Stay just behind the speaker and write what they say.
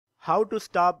How to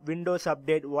stop Windows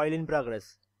update while in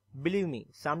progress. Believe me,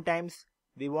 sometimes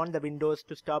we want the Windows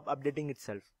to stop updating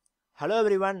itself. Hello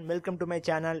everyone, welcome to my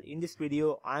channel. In this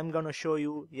video, I am gonna show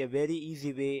you a very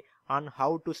easy way on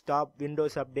how to stop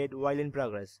Windows update while in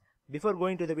progress. Before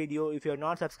going to the video, if you are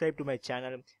not subscribed to my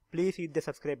channel, please hit the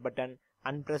subscribe button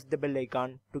and press the bell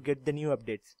icon to get the new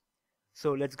updates.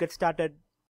 So let's get started.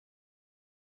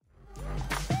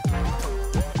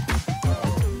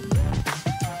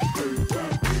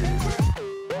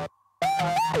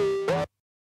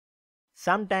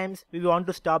 Sometimes we want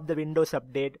to stop the Windows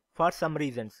update for some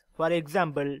reasons. For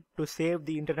example, to save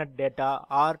the internet data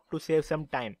or to save some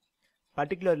time.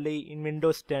 Particularly in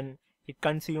Windows 10, it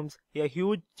consumes a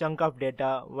huge chunk of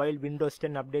data while Windows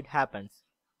 10 update happens.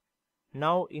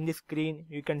 Now in the screen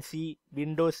you can see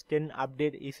Windows 10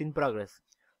 update is in progress.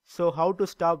 So how to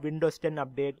stop Windows 10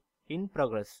 update in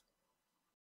progress?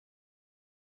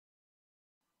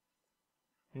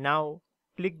 Now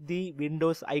click the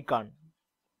Windows icon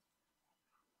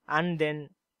and then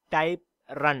type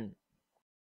run.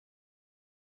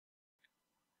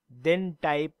 Then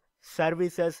type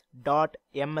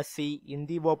services.msc in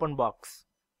the open box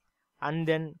and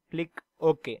then click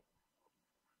OK.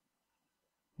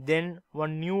 Then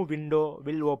one new window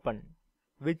will open,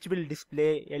 which will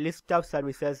display a list of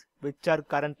services which are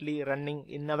currently running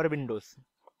in our Windows.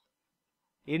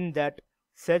 In that,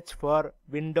 search for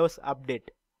Windows Update.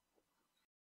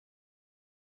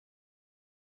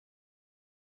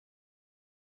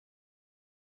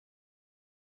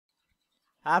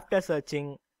 After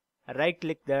searching,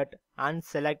 right-click that and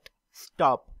select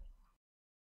Stop.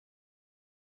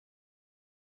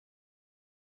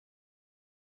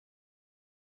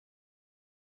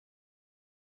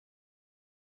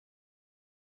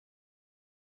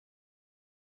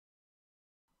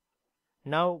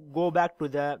 Now go back to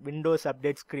the Windows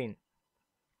Update screen.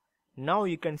 Now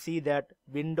you can see that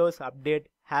Windows Update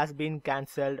has been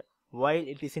cancelled while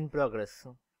it is in progress.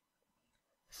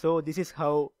 So this is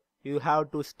how you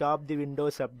have to stop the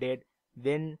Windows Update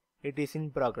when it is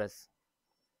in progress.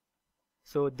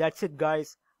 So that's it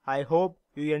guys. I hope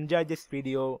you enjoyed this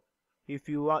video. If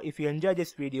you enjoyed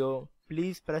this video,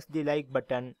 please press the like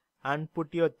button and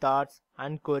put your thoughts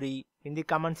and query in the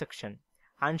comment section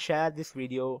and share this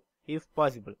video if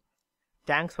possible.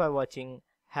 Thanks for watching.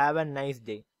 Have a nice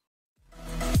day.